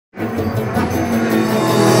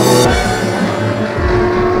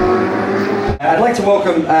like to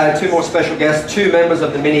welcome two more special guests, two members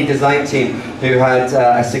of the Mini design team who had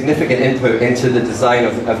a significant input into the design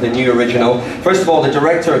of the new original. First of all, the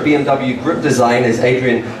director of BMW Group Design is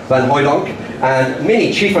Adrian van Hooydonk, and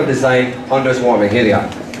Mini Chief of Design, Anders Worme. Here they are.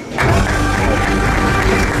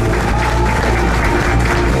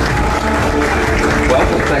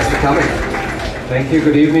 Welcome, thanks for coming. Thank you,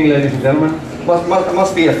 good evening ladies and gentlemen. Well, it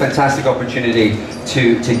must be a fantastic opportunity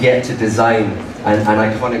to get to design an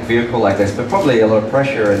iconic vehicle like this, but probably a lot of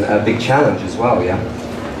pressure and a big challenge as well, yeah?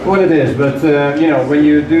 Well, it is, but you know, when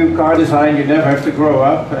you do car design, you never have to grow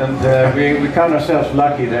up, and we count ourselves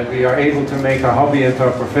lucky that we are able to make our hobby into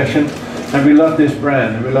our profession, and we love this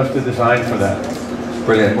brand, and we love to design for that.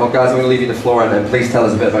 Brilliant. Well, guys, I'm going to leave you the floor, and please tell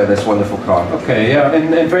us a bit about this wonderful car. Okay, yeah,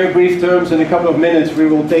 in very brief terms, in a couple of minutes, we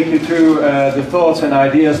will take you through the thoughts and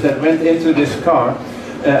ideas that went into this car.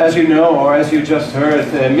 As you know, or as you just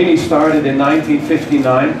heard, Mini started in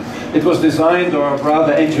 1959. It was designed, or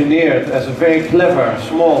rather engineered, as a very clever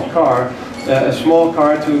small car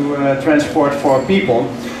to transport 4 people.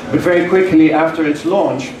 But very quickly after its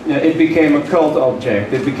launch, it became a cult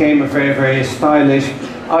object. It became a very, very stylish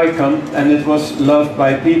icon, and it was loved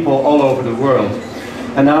by people all over the world.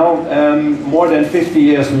 And now, more than 50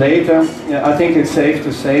 years later, I think it's safe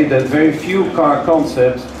to say that very few car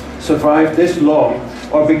concepts survived this long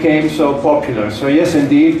or became so popular. So yes,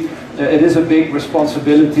 indeed, it is a big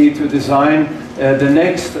responsibility to design the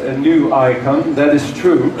next new icon, that is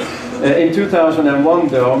true. In 2001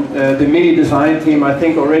 though, the Mini design team I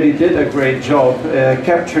think already did a great job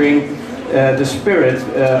capturing the spirit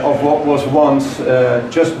of what was once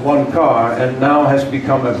just one car and now has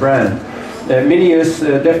become a brand. Mini is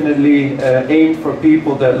definitely aimed for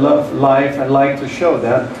people that love life and like to show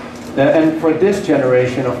that. And for this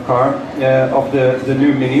generation of car, of the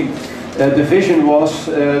new Mini, the vision was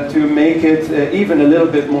to make it even a little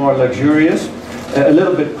bit more luxurious, a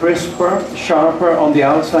little bit crisper, sharper on the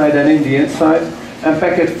outside and in the inside, and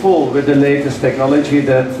pack it full with the latest technology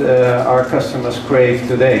that our customers crave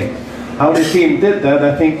today. How the team did that,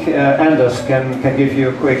 I think Anders can give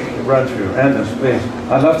you a quick run through. Anders, please.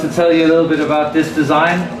 I'd love to tell you a little bit about this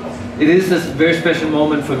design. It is a very special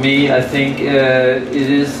moment for me. I think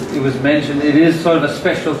it was mentioned, it is sort of a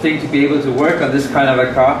special thing to be able to work on this kind of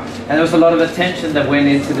a car. And there was a lot of attention that went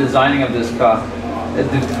into the designing of this car.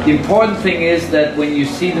 The important thing is that when you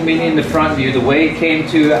see the Mini in the front view, the way it came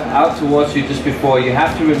out towards you just before, you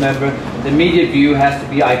have to remember the immediate view has to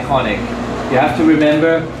be iconic. You have to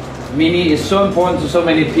remember Mini is so important to so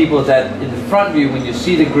many people that in the front view, when you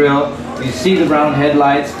see the grille, you see the round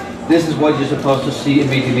headlights, this is what you're supposed to see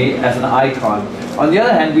immediately as an icon. On the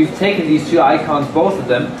other hand, we've taken these two icons, both of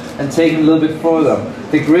them, and taken a little bit further.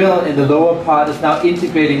 The grille in the lower part is now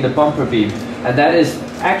integrating the bumper beam, and that is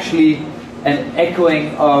actually an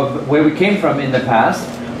echoing of where we came from in the past.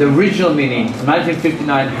 The original Mini from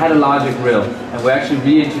 1959 had a larger grille, and we're actually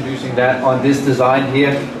reintroducing that on this design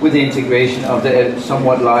here with the integration of the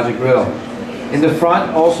somewhat larger grille. In the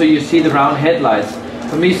front also you see the round headlights.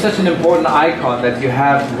 For me, such an important icon that you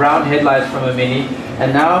have round headlights from a Mini,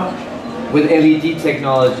 and now with LED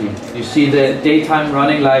technology. You see the daytime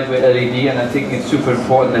running light with LED, and I think it's super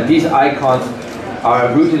important that these icons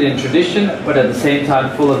are rooted in tradition, but at the same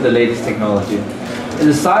time full of the latest technology. In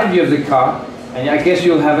the side view of the car, and I guess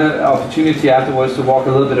you'll have an opportunity afterwards to walk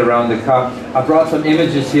a little bit around the car. I brought some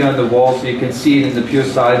images here on the wall so you can see it in the pure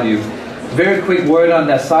side view. Very quick word on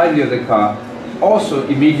that side view of the car. Also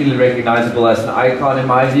immediately recognizable as an icon in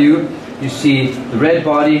my view. You see the red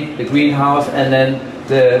body, the greenhouse, and then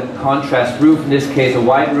the contrast roof, in this case a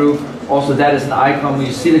white roof. Also that is an icon. When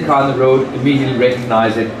you see the car on the road, immediately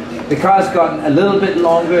recognize it. The car has gotten a little bit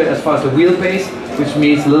longer as far as the wheelbase, which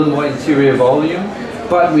means a little more interior volume.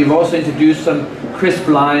 But we've also introduced some crisp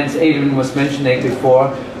lines, Adrian was mentioning before,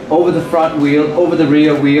 over the front wheel, over the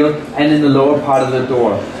rear wheel, and in the lower part of the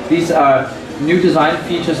door. These are new design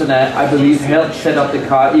features, and I believe help set up the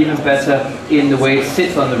car even better in the way it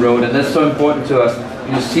sits on the road, and that's so important to us.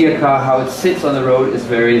 When you see a car, how it sits on the road is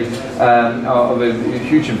very of a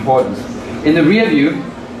huge importance. In the rear view,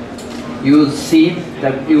 you will see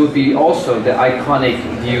that it will be also the iconic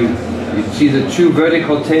view. You see the two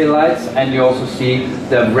vertical taillights, and you also see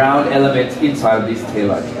the round elements inside of these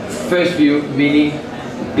taillights. First view, Mini,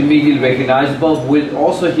 immediately recognizable, with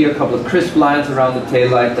also here a couple of crisp lines around the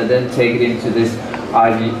taillight that then take it into this,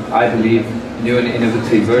 I believe, new and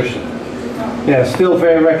innovative version. Yeah, still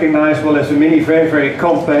very recognizable as a Mini, very, very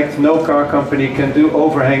compact. No car company can do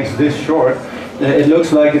overhangs this short. It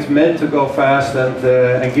looks like it's meant to go fast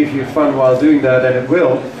and give you fun while doing that, and it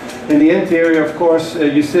will. In the interior, of course,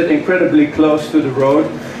 you sit incredibly close to the road.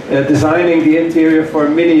 Designing the interior for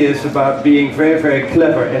Mini is about being very, very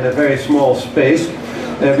clever in a very small space.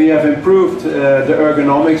 We have improved the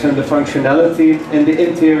ergonomics and the functionality in the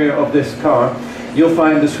interior of this car. You'll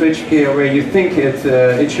find the switchgear where you think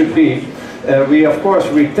it should be. We of course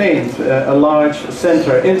retained a large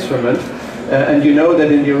center instrument, and you know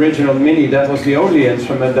that in the original Mini that was the only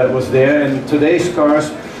instrument that was there. In today's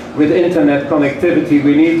cars with internet connectivity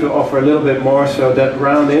we need to offer a little bit more, so that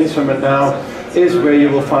round instrument now is where you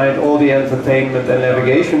will find all the entertainment and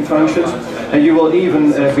navigation functions, and you will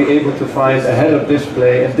even be able to find a head-up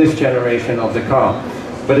display in this generation of the car.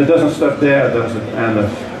 But it doesn't stop there, does it, Anders?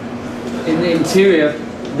 In the interior,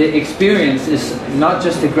 the experience is not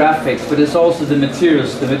just the graphics, but it's also the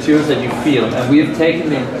materials that you feel. And we have taken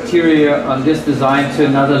the interior on this design to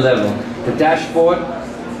another level. The dashboard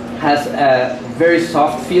has a very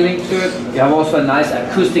soft feeling to it. You have also a nice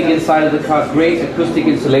acoustic inside of the car, great acoustic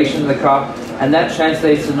insulation in the car, and that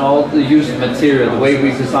translates in all the use of material, the way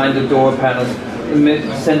we designed the door panels,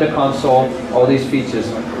 the center console, all these features.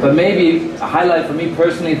 But maybe a highlight for me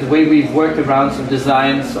personally is the way we've worked around some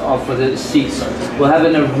designs for the seats. We'll have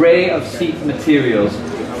an array of seat materials,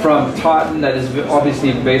 from tartan, that is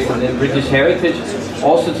obviously based on the British heritage,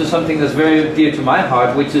 also to something that's very dear to my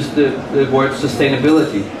heart, which is the word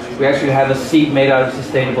sustainability. We actually have a seat made out of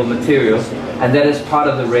sustainable materials, and that is part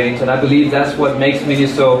of the range, and I believe that's what makes Mini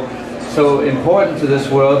so important to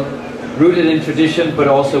this world, rooted in tradition but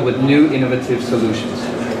also with new innovative solutions.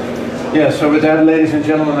 Yeah, so with that, ladies and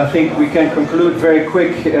gentlemen, I think we can conclude very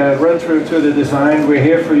quick run through to the design. We're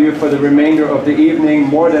here for you for the remainder of the evening,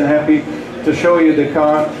 more than happy to show you the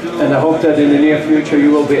car, and I hope that in the near future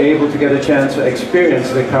you will be able to get a chance to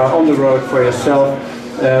experience the car on the road for yourself.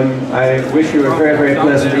 I wish you a very, very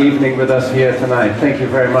pleasant evening with us here tonight. Thank you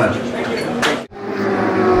very much.